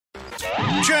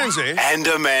Jonesy and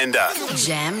Amanda.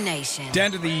 Jam Nation.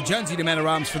 Down to the Jonesy and Amanda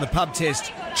Arms for the pub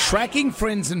test. Tracking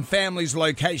friends and family's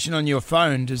location on your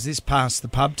phone, does this pass the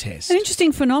pub test? An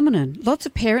interesting phenomenon. Lots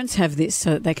of parents have this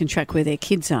so that they can track where their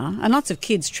kids are, and lots of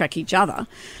kids track each other.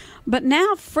 But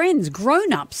now friends,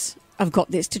 grown-ups, have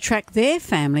got this to track their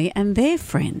family and their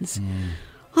friends.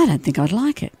 I don't think I'd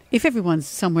like it. If everyone's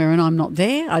somewhere and I'm not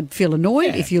there, I'd feel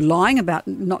annoyed. Yeah. If you're lying about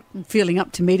not feeling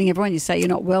up to meeting everyone, you say you're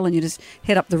not well and you just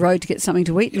head up the road to get something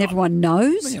to eat and everyone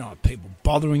knows. You know, people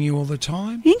bothering you all the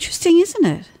time. Interesting, isn't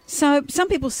it? So some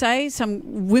people say,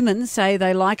 some women say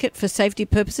they like it for safety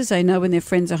purposes. They know when their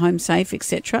friends are home safe,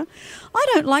 etc. I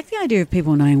don't like the idea of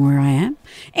people knowing where I am.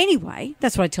 Anyway,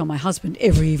 that's what I tell my husband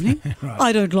every evening. Right.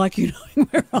 I don't like you knowing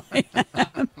where I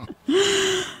am.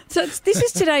 So this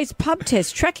is today's pub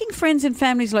test. Tracking friends and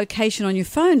family's location on your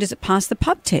phone, does it pass the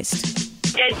pub test?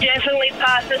 It definitely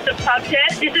passes the pub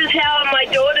test. This is how my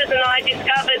daughters and I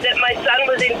discovered that my son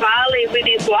was in Bali with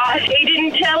his wife. He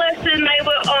didn't tell us, and they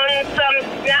were on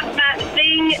some Snap Map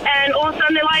thing, and all of a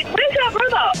sudden they're like, "Where's our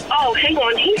brother?" "Oh, hang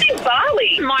on, he's in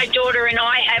Bali." My daughter and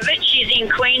I have it. She's in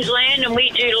Queensland and we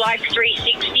do Life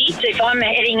 360. So if I'm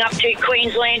heading up to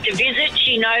Queensland to visit,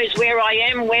 she knows where I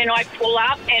am when I pull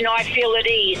up, and I feel at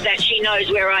ease that she knows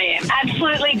where I am.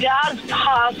 Absolutely does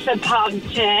pass the pub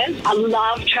test. I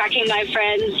love tracking my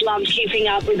friends, love keeping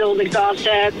up with all the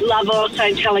gossip, love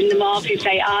also telling them off if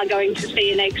they are going to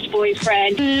see an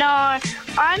ex-boyfriend. No,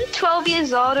 I'm 12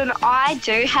 years old and I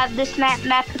do have this map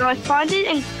and I find it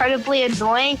incredibly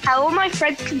annoying how all my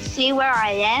friends can see where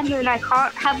I am and I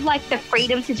can't have like the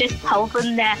freedom to just tell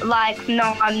them that like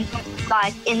no, I'm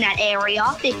like in that area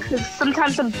because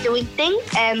sometimes I'm doing things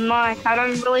and like I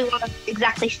don't really want to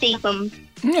exactly see them.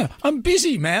 Yeah, I'm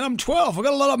busy, man. I'm 12. I've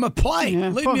got a lot on my plate.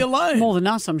 Leave me alone. More than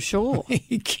us, I'm sure.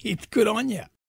 Kid, good on you.